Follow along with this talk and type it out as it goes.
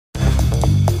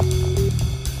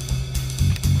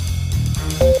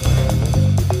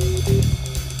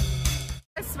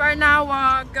right now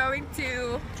we're going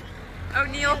to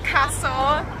O'Neill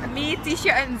Castle. Me,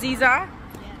 Tisha and Ziza.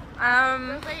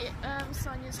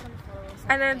 Sonia's gonna follow us.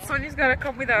 And then Sonia's gonna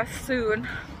come with us soon.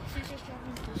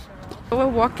 We're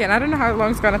walking. I don't know how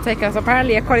long it's gonna take us.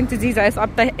 Apparently, according to Ziza, it's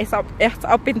up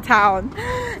in town.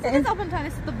 It's up in town.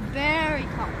 It's at the very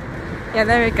top. Yeah,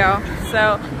 there we go.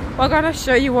 So we're gonna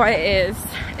show you what it is.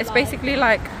 It's basically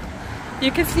like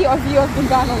you can see a view of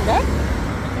Dungannon there.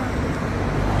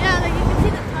 Yeah, like you can see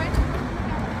the town.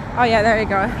 Oh yeah, there we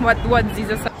go. What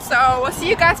Ziza said. So we'll see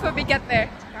you guys when we get there.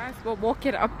 Guys, we're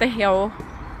walking up the hill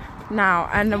now,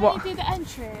 and Can what? we do the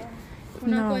entry? We're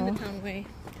not going the town way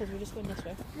because we're just going this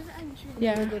way. Do the entry.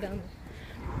 Yeah. We'll go down there.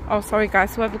 Oh, sorry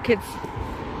guys. Whoever kids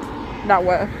that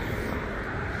way.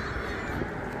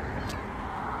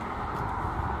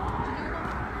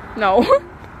 No.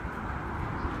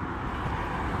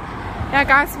 Yeah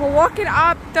guys, we're walking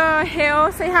up the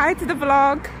hill. Say hi to the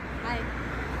vlog. Hi.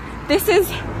 This is,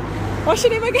 what's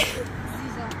your name again?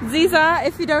 Ziza. Ziza,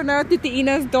 if you don't know, Titi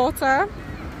Ina's daughter.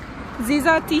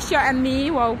 Ziza, Tisha and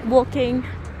me were walking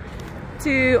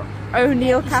to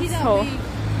O'Neill Castle.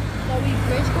 That we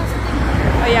bridge castle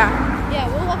thing? Oh yeah. Yeah,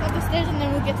 we'll walk up the stairs and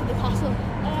then we'll get to the castle.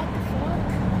 And at the front,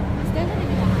 the stairs are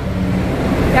maybe that.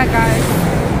 Yeah guys.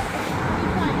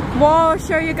 We'll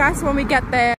show you guys when we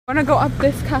get there. I'm gonna go up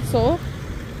this castle.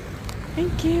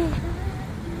 Thank you.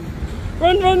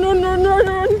 Run, run, run, run, run,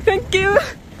 run. Thank you.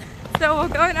 So we're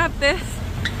going up this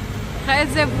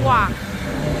reservoir.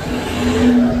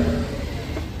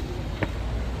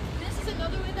 This is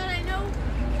another way that I know.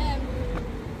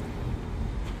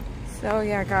 So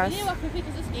yeah guys. We need to walk quickly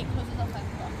because this gate closes at 5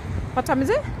 o'clock. What time is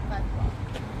it? 5 o'clock.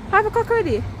 5 o'clock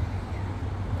already?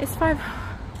 It's 5.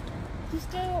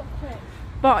 Just go up quick.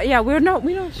 But yeah, we're not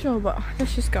sure, but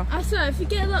let's just go. Also, if you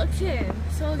get locked in,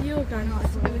 it's all your guy. No,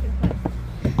 it's something we can play.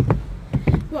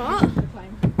 What?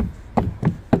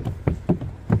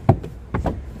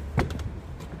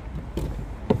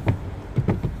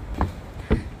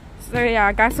 So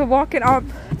yeah guys, we're walking up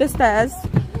the stairs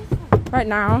right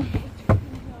now.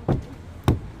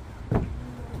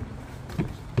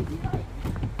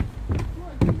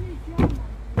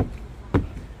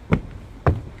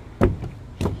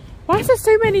 Why is there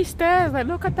so many stairs? Like,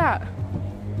 look at that.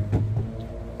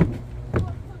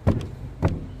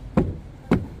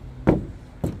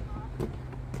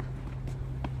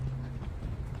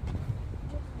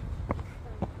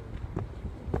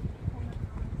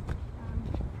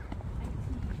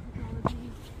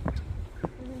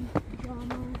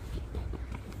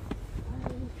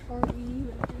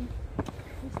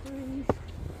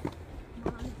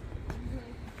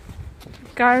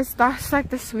 Guys, that's like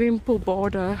the swimming pool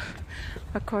border,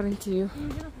 according to you.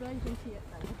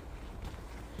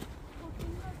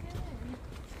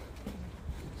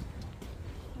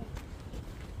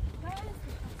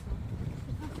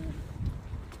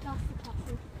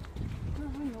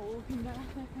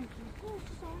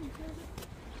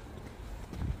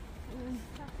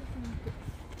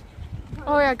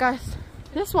 Oh yeah guys,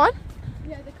 this one?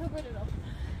 Yeah, they covered it up.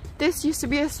 This used to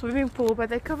be a swimming pool, but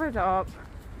they covered it up.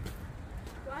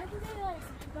 Why do they like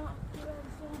not do it as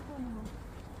a swimming pool anymore?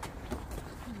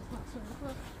 It's not swimming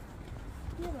pool.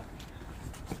 Yeah,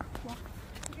 but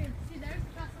okay, see there's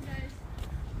the castle guys.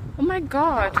 Oh my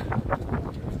god.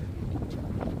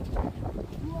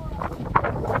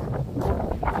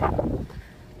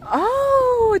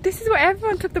 Oh, this is where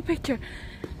everyone took the picture.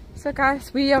 So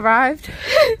guys, we arrived.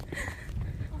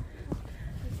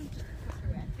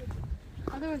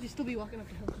 Otherwise, you'd still be walking up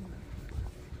the hill.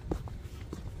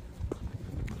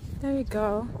 There we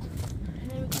go.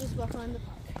 And then we can just walk around the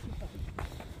park.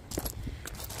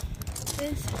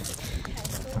 This is the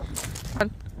castle.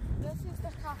 This is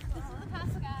the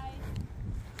castle, guys.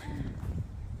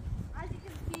 As you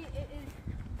can see, it is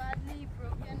badly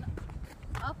broken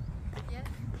up. Yes.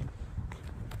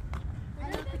 I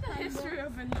don't know the history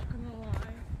of it, not gonna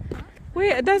lie. Huh?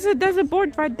 Wait, there's a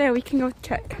board right there. We can go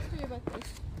check. History about this.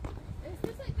 Is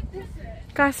this like the castle?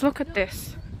 Guys, look at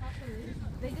this.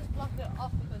 They just blocked it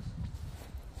off because.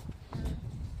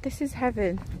 This is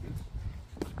heaven.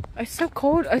 It's so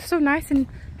cold. It's so nice and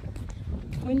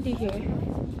windy here.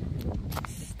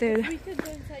 Still, We could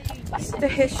go inside. it's the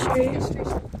history.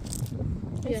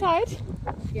 Inside?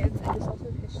 Yeah, inside is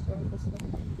also historical stuff.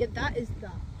 Yeah, that is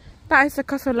that. That is the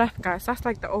castle left, guys. That's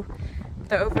like the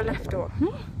over left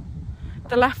one.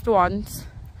 The left ones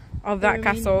of that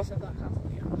castle. Of that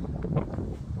castle,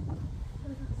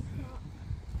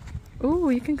 yeah.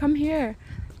 Ooh, you can come here.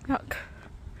 Look.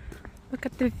 Look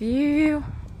at the view.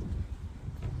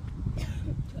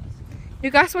 You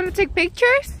guys want to take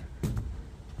pictures?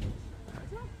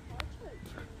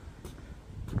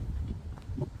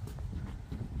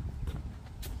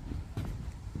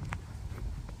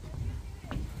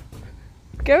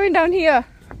 Going down here.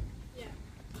 Yeah.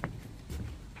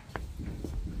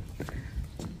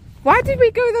 Why did we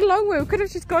go the long way? We could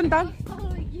have just gone down. I'm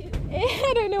following you.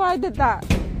 I don't know why I did that.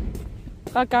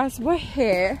 But guys, we're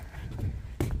here.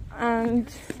 And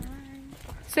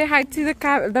say hi to the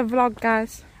vlog,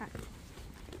 guys.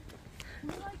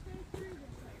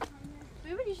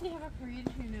 We would usually have a parade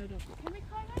here, no, don't we? Can we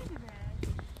climb over there?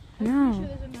 No. I'm pretty sure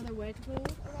there's another way to go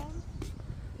around.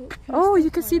 Oh, you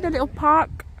can see the little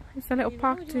park. It's a little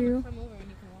park too. Climb over and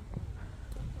you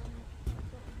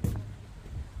can walk.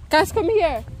 Guys, come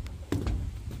here.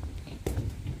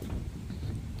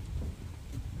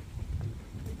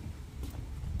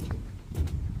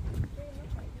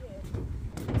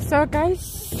 So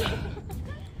guys,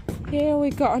 here we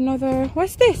got another.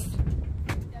 What's this?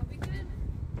 Yeah, we could.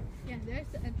 Yeah, there's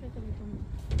the entrance of the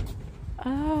tunnel.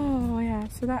 Oh yeah,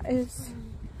 so that is.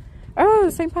 Oh,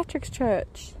 St. Patrick's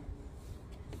Church.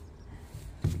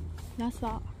 That's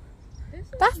that.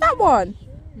 That's that one.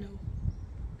 No.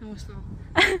 No, it's not.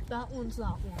 That one's that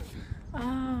one.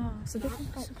 Ah, so this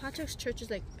St. Patrick's Church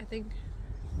is like, I think.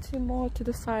 two more to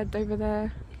the side over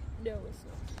there. No, it's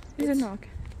not. Is it not?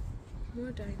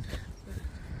 More down.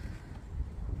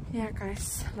 Yeah,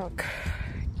 guys, look.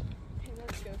 Okay,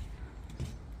 let's go.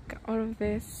 Got all of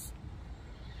this.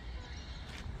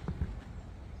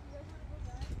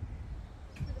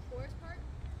 To the forest part?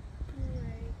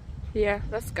 Yeah,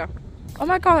 let's go. Oh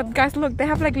my god, guys, look, they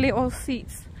have like little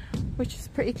seats, which is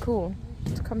pretty cool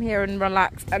to come here and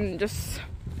relax and just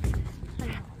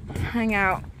hang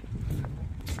out.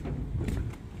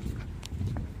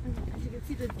 As you can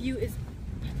see, the view is.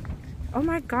 Oh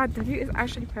my god, the view is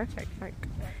actually perfect. Like,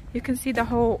 you can see the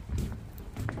whole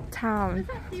town. Is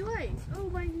that the way? Oh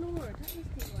my lord, that is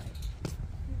the way.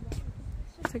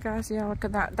 So guys, yeah, look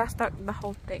at that. That's the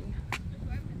whole thing.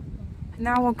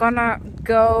 Now we're gonna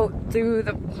go to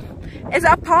the... Is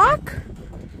that a park?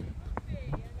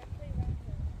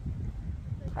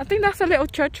 I think that's a little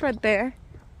church right there.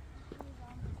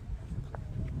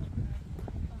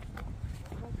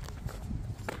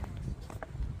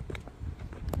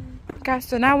 Guys,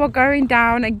 so now we're going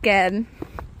down again.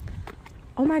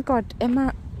 Oh my god,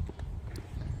 Emma.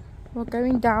 We're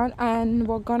going down and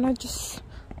we're gonna just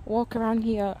walk around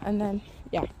here and then,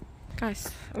 yeah. Guys,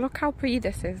 look how pretty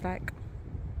this is, like.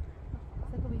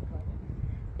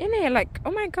 In here, like,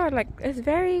 oh my god, like, it's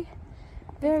very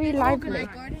lively.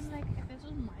 Garden, like, if this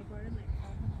was my garden, like,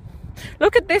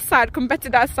 Look at this side compared to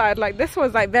that side, like, this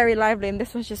was like very lively and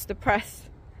this was just depressed.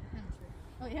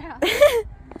 oh yeah.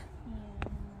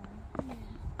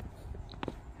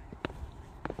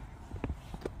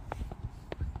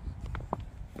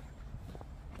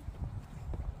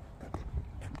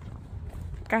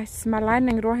 Guys, malain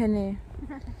ng rohe ni.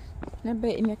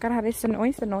 Nabe, imi karare sanoy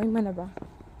mana ba.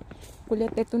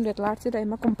 Kulit etun det lar sida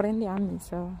ima comprende a mí,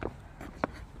 so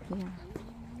yeah.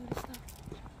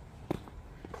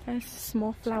 There's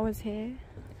small flowers here.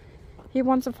 He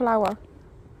wants a flower.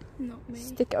 Not me.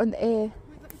 Stick it on the air. Oh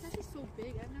my god, it's actually so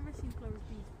big. I've never seen flowers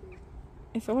this big.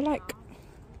 It's all like.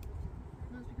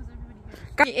 No, it's because everybody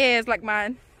here. Got ears like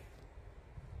mine.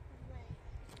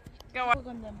 Go on.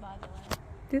 Them, by the way.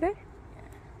 Do they?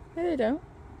 No, they don't.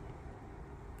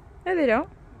 No, they don't.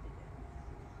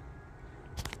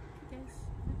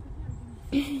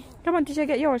 Come on, Tisha,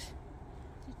 get yours.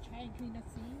 Just try and clean that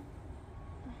scene.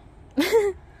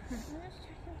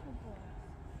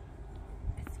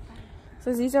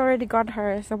 So Ziza already got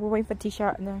her, so we'll wait for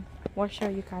Tisha and then we'll show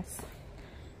you guys.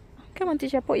 Come on,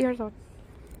 Tisha, put yours on.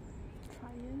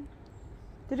 Trying.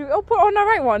 Did we all put on the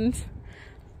right ones?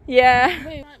 Yeah.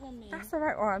 Wait, right one mean? That's the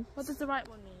right one. What does the right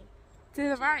one mean? To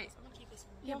the right. I'm gonna keep this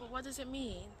one. Yeah, but what does it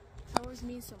mean? It always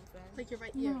means something. Like you're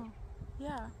right here. No.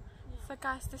 Yeah. So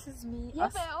guys, this is me. Yeah,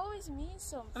 us. but it always means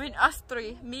something. I mean us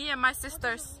three. Me and my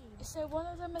sisters. So one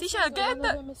of them is Tisha, taken, get one the-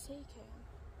 of them is taken.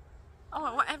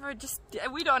 Oh, whatever. Just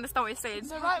we don't understand what you're saying.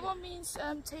 The right one means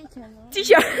taken. Right?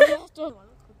 Tisha. Oh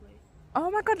Oh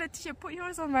my god, Tisha, put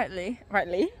yours on rightly.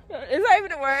 Rightly? Is that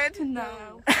even a word?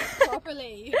 No.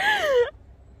 Properly.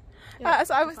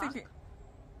 So I was thinking.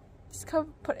 Just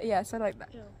come put it, yeah, so like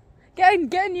that. Yeah.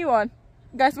 Get a new one.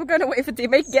 Guys, we're gonna wait for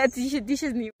Tisha. Get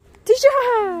Tisha's new.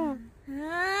 Tisha!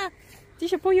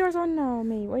 Tisha, put yours on now,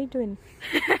 me. What are you doing?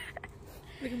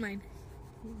 Look at mine.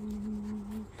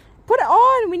 Put it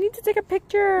on! We need to take a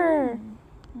picture.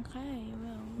 Okay,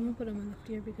 well. I'm gonna put them on left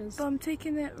here because. But I'm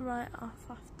taking it right off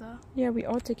after. Yeah, we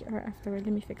all take it right after. Let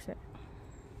me fix it.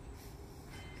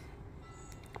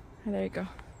 Oh, there you go.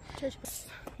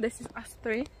 This is us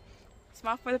three.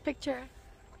 Smile for the picture.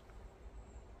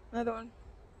 Another one.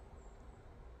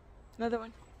 Another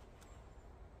one.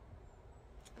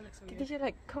 Did you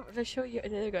like come to show you?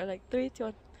 There you go. Like 3, 2,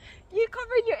 1. You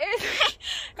covered your ears.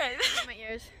 Right. My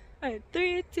ears. Alright,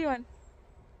 3, 2, 1.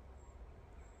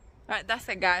 Alright, that's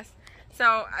it, guys.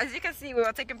 So as you can see, we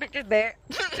were taking pictures there.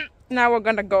 Now we're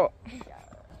gonna go.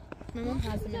 My mom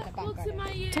has them in the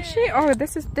background. Does she? Oh,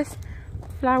 this is this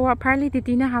flower. Apparently,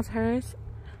 Didina has hers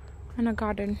in a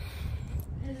garden.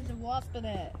 There's a wasp in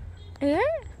it. Is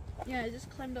it? Yeah, it just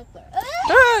climbed up there.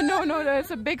 Oh, no,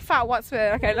 it's a big fat wasp.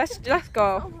 Okay, let's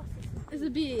go. It's a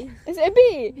bee. Is it a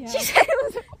bee? Yeah. She said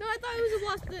it was. No, I thought it was a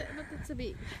wasp, but it's a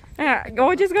bee. Yeah,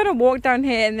 we're just gonna walk down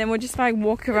here and then we'll just like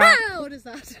walk around. What is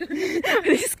that?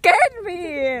 You scared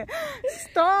me.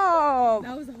 Stop.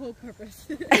 That was the whole purpose.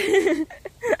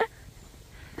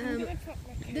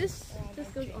 This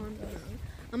goes on.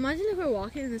 Imagine if we're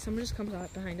walking and then someone just comes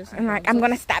out behind us. And like, I'm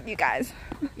gonna stab you guys.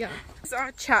 Yeah. It's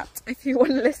our chat if you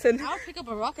want to listen. I'll pick up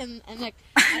a rock and like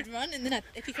I'd run and then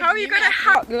if you come How are you gonna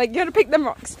help? Like, you're gonna pick them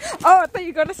rocks. Oh, I thought you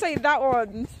were gonna say that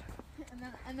one.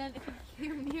 And then if you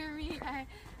came near me,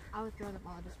 I would throw them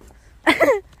all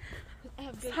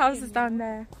distance. House is down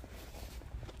there.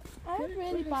 I have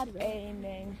really bad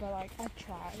aiming, but like I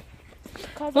try.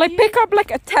 Like pick up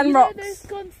like a 10 you rocks. know those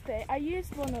gun sticks? I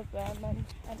used one of them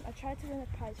and I tried to win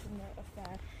a prize from the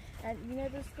affair. And you know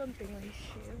this gun thing when you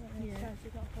shoot and it turns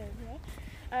you not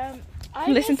over.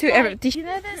 I Listen just, to like, everything. you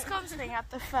know this gun thing at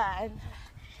the fair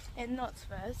in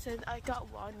Knutsford? So I got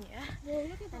one, yeah. Well,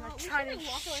 look at And that. I tried to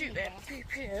shoot it. Pew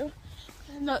pew.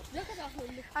 Look at that.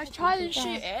 I tried to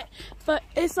shoot it, but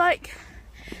it's like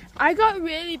I got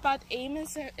really bad aiming,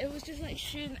 so it was just like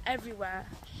shooting everywhere.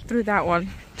 Through that one.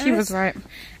 She And was right.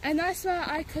 And I swear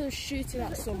I could have shooted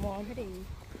at someone.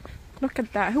 Look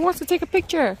at that. Who wants to take a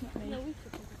picture?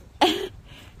 Hey,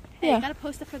 Yeah. you gotta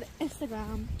post it for the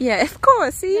Instagram. Yeah, of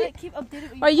course. See? You gotta keep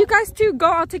updated with Right, you guys too, go.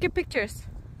 I'll take your pictures.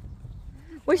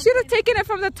 We should have taken it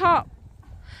from the top.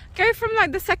 Go from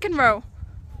like the second row.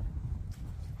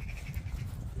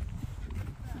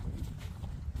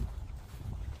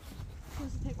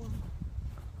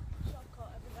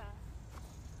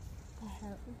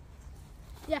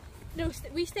 Yeah, no,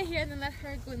 we stay here and then let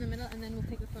her go in the middle and then we'll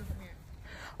take the phone from here.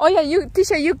 Oh yeah,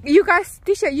 Tisha, you guys,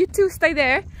 Tisha, you two stay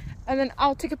there, and then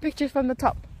I'll take a picture from the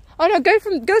top. Oh no, go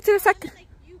to the second. Like,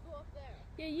 you go up there.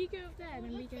 Yeah, you go up there and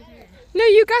then we go here. No,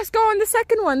 you guys go on the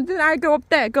second one, then I go up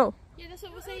there. Go. Yeah, that's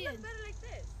what we're saying. Better like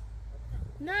this.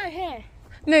 No, here.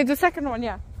 No, the second one,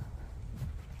 yeah.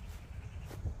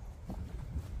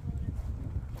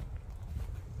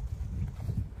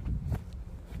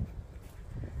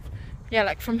 Yeah,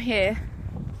 like from here.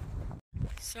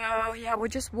 So yeah, we're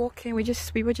just walking. We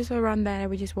were just around there.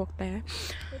 We just walked there.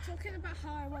 We're talking about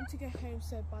how I want to go home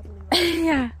so badly. Right?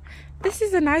 Yeah, this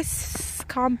is a nice,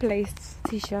 calm place,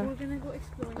 Tisha. We're gonna go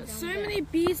exploring down So there. many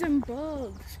bees and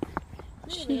bugs.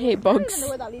 She hate I don't bugs. know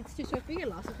where that leads to, so if we get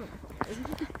lost, it's not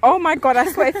my fault. Oh my god, I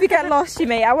swear, if we get lost, she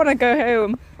may. I want to go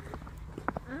home.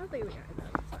 I don't think we are.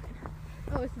 That's fine.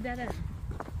 Oh, it's a dead end.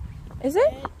 Is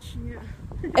it?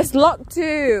 Yeah. It's locked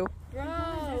too.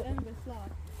 Bro.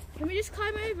 Can we just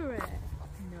climb over it?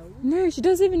 No. No, she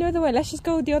doesn't even know the way. Let's just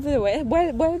go the other way. Where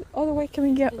other way can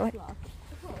we get? Like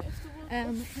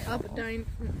Up, down.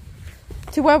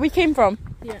 to where we came from?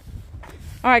 Yeah.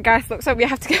 Alright guys, looks like we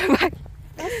have to go back.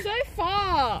 That's so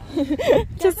far.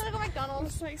 Just Go to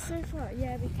McDonald's. It's like so far.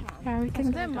 Yeah, we can. yeah, we I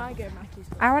can. don't mind going Mackey's.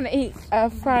 I want to eat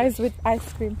fries with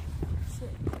ice cream.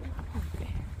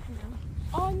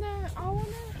 Oh no, I wanna.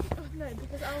 Oh no,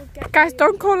 because I will get. Guys,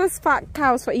 don't call us fat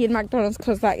cows for eating McDonald's,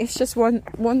 because like it's just once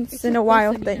It's in just a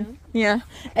while bussin', thing. you Yeah,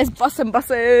 it's bussin',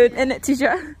 isn't it,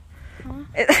 Tisha?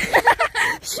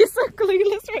 Huh? She's so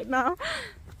clueless right now.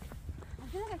 I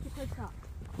feel like I should play stop.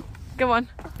 Go on.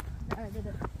 I did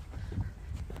it.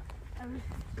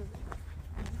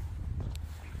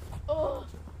 Oh.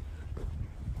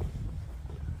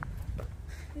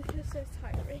 This is so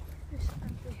tiring.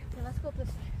 Okay, let's go up this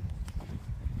way.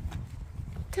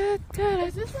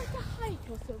 Is this like a hike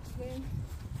or something?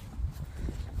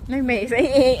 No mate, it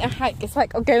ain't a hike, it's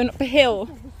like going up a hill.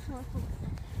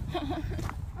 Oh,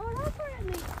 that's where it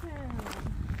leads to.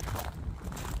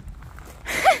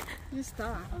 What's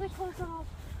that? Oh, they closed off.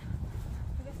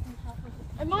 I guess I'm halfway.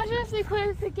 Imagine if they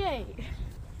close the gate.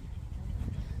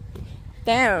 I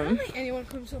Damn. don't think anyone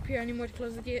comes up here anymore to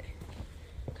close the gate.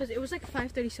 Because it was like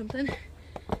 5:30 something.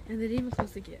 And they didn't even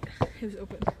close the gate. It was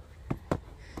open.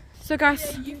 So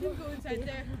guys, You can go inside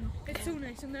there. It's so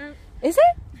nice in there. is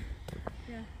it?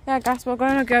 Yeah. Yeah guys, we're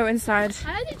gonna go inside.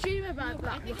 I had a dream about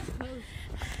that. It's closed.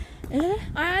 Is it?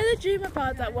 I had a dream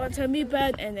about that one time we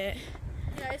burnt in it.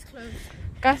 Yeah, it's closed.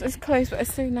 Guys, it's closed, but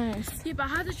it's so nice. Yeah, but I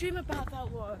had a dream about that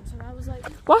once and I was like,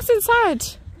 What's inside?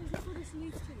 This is what this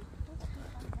leads to.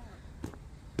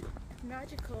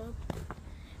 magical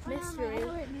mystery.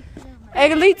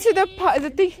 It leads to the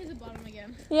thing. To the bottom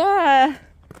again. Yeah.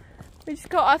 We just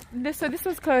got off this, so this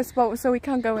was closed, but so we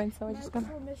can't go in. So we're just gonna.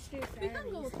 Mystery We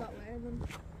can go that way and then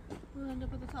we'll end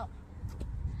up at the top.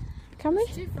 Can we?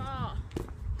 It's too far.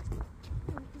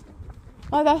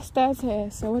 Oh, there's stairs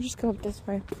here, so we'll just go up this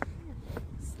way.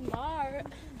 Smart.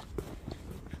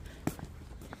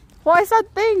 What is that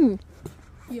thing?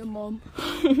 Your mum.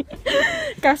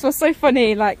 Guys, we're so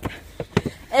funny. Like,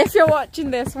 if you're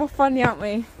watching this, we're funny, aren't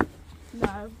we?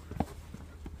 No.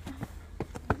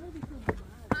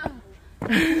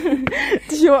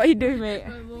 What are you doing, mate?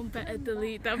 My mum better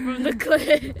delete that from the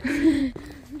clip.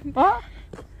 What?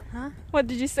 Huh? What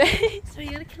did you say? So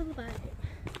you gotta kill the bag.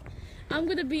 I'm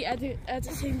gonna be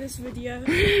editing this video.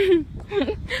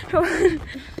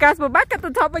 Guys, we're back at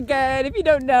the top again, if you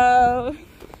don't know.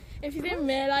 If you didn't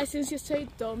realise, since you're so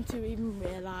dumb to even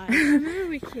realise. Remember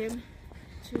we came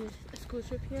to a school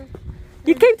trip here?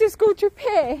 You came to a school trip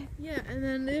here? Yeah, and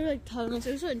then they were like telling us,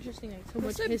 it was so interesting, like so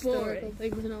much so historical boring.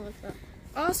 things and all that stuff.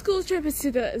 Our school trip is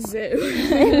to the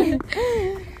zoo.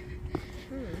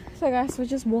 So guys, we're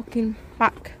just walking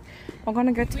back. We're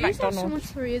gonna go to We used to have McDonald's. so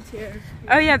much parades here.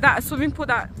 Oh yeah, that swimming pool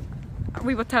that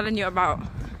we were telling you about.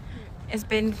 It's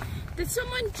been... Did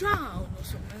someone drown or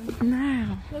something?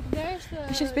 No. Look, there's the...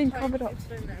 It's just been covered up. It's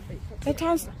down there, but you can't The see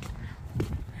time's...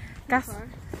 Gas. it.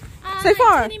 So Like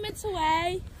far? 20 minutes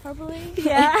away, probably.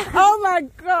 Yeah. Oh my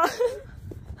god.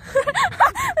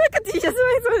 Look at Tisha's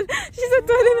face. She said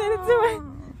 20 minutes away.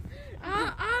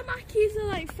 Our Mackies are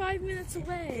like 5 minutes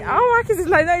away. Oh my, is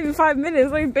like not even 5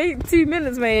 minutes, like 2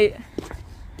 minutes, mate.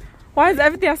 Why does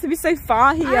everything have to be so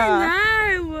far here?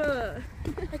 I know.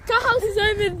 Like, our house is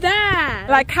over there.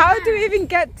 Like, how do we even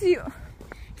get to you?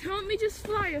 Can't we just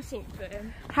fly or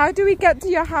something? How do we get to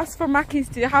your house from Mackie's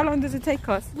to? How long does it take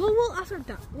us? Well, we'll ask our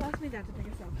dad. We'll ask my dad to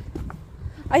pick us up.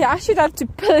 Oh yeah, I should have to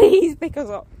please pick us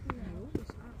up. No,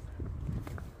 just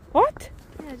ask. What?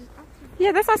 Yeah, just ask him.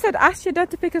 Yeah, that's what I said. Ask your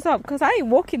dad to pick us up because I ain't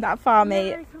walking that far, Yeah,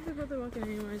 mate. I can't be bothered walking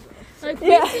anyways. Like,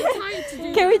 Yeah. we're too tired to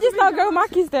do Can we that. just not go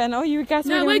Mackie's then? Or you guys?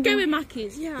 No, really we're wanna go? going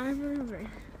Mackie's. Yeah, I remember.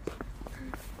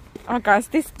 Oh guys,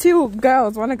 these two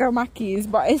girls want to go Mackie's,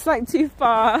 but it's like too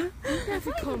far. You have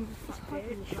to come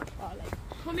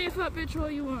here for that bitch all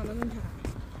you want. I don't care.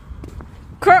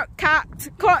 Cut, cat,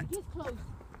 cut. He's close.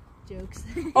 Jokes.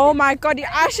 Oh my god, you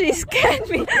actually scared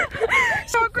me.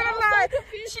 So gonna lie.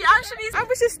 She actually, I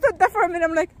was just stood there for a minute.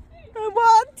 I'm like,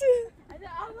 what?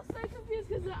 I was so confused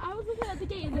because I was looking at the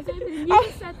gate and it's open and you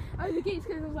just said, oh, the gate's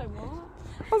closed. I was like, what?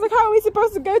 I was like, how are we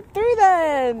supposed to go through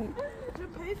then?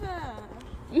 Jump over.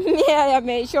 Yeah,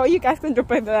 mate, sure, you guys can jump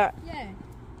over that. Yeah.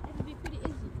 It'll be pretty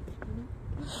easy.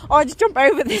 Or just jump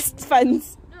over this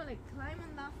fence No, like climb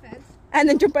on that fence. and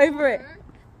then jump over it. Over,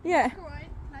 Yeah. walk around,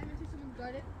 climb into someone's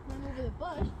garden, climb over the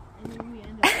bush, and then we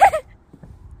end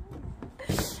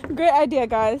up. Great idea,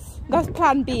 guys. That's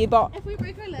plan B, but If we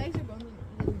break our legs or bones,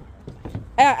 it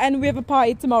doesn't and we have a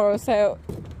party tomorrow, so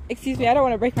excuse me, I don't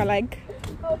want to break my leg.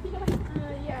 Oh,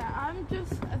 yeah, I'm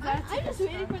just I'm just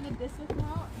waiting for the disco to come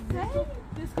out.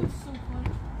 This goes so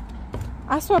fun.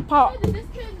 I swear, part. The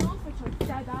disco in Norfolk are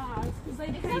dead ass because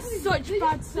they play such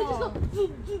bad songs.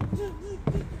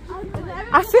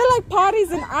 I feel like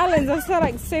parties and islands are so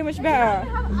like so much They better.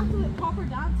 have absolute proper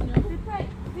dance, you know. They play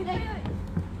like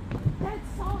dead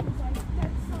songs, like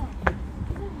dead songs.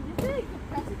 They play like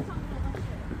depressing songs and all that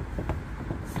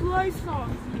shit. Slow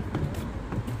songs.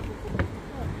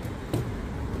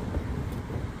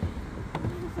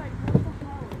 I'm just like, what the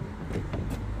hell?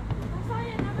 That's why I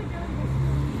never go to this.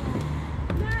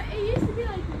 No, it used to be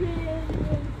like really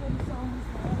fun songs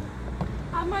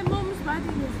though. And my mum's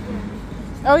wedding is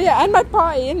good. Oh yeah, and my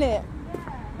party, innit? Yeah.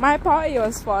 My party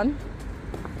was fun.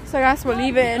 So guys, we're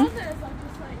leaving. The others are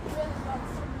just like really bad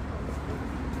songs.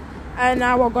 And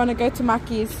now we're gonna go to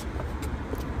Mackie's.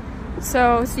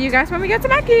 So see you guys when we get to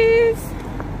Mackie's.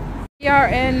 We are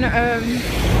in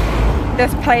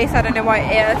this place, I don't know what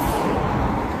it is.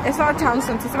 It's not a town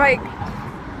centre, it's like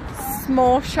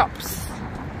small shops.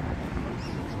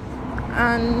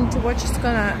 And we're just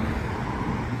gonna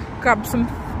grab some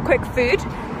quick food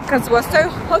because we're so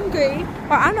hungry.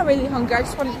 Well, I'm not really hungry, I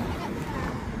just want...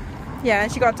 Yeah,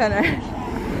 she got tenner.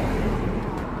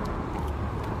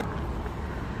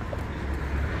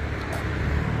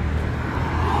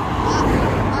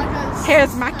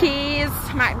 Here's Mackie's,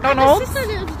 McDonald's. Sister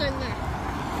lives down there.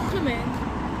 Come in.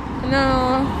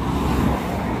 No.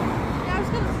 Yeah, I was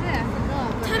gonna say, I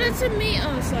forgot. Tell her to meet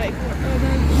us, like,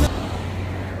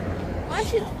 Why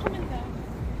she's coming there?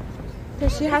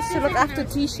 Because she has to look after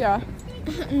Tisha.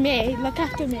 me, look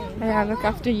after me. Yeah, look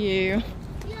after you.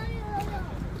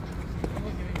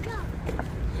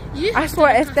 I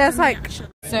swear if there's like...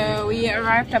 So we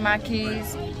arrived at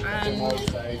Mackey's and...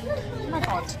 Oh my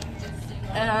god.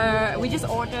 We just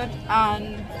ordered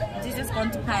and this is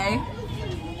going to pay.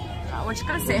 We're just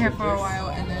gonna sit here for a while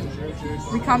and then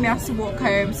we can't be asked to walk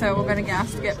home, so we're gonna get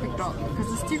asked to get picked up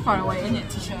because it's too far away, isn't it,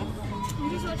 Tisha? I'm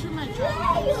just watching my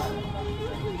drama.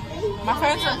 My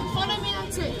phone's on. Follow me on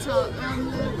TikTok,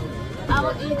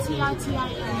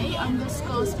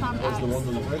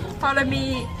 LETITIA_spamx. Follow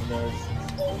me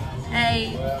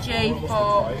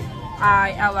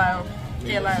AJ4ILO.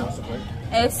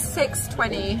 It's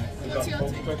 620. What's your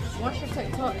TikTok? What's your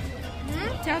TikTok?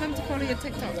 Tell them to follow your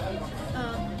TikTok.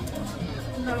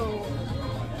 No.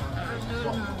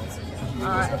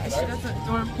 Alright, she doesn't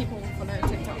want people to follow her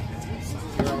TikTok.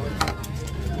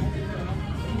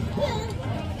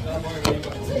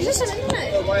 Is this an internet?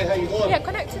 Yeah,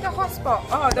 connect to the hotspot.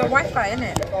 Oh, the Wi-Fi,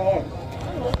 innit?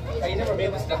 You never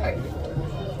made this die.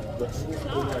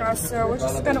 So we're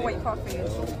just gonna wait for food.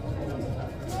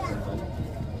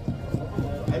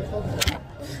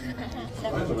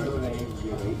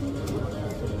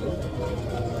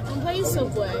 I'm playing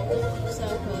Subway.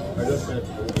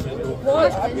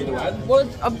 We'll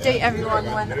update everyone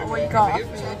when we got our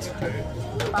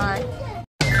food. Bye.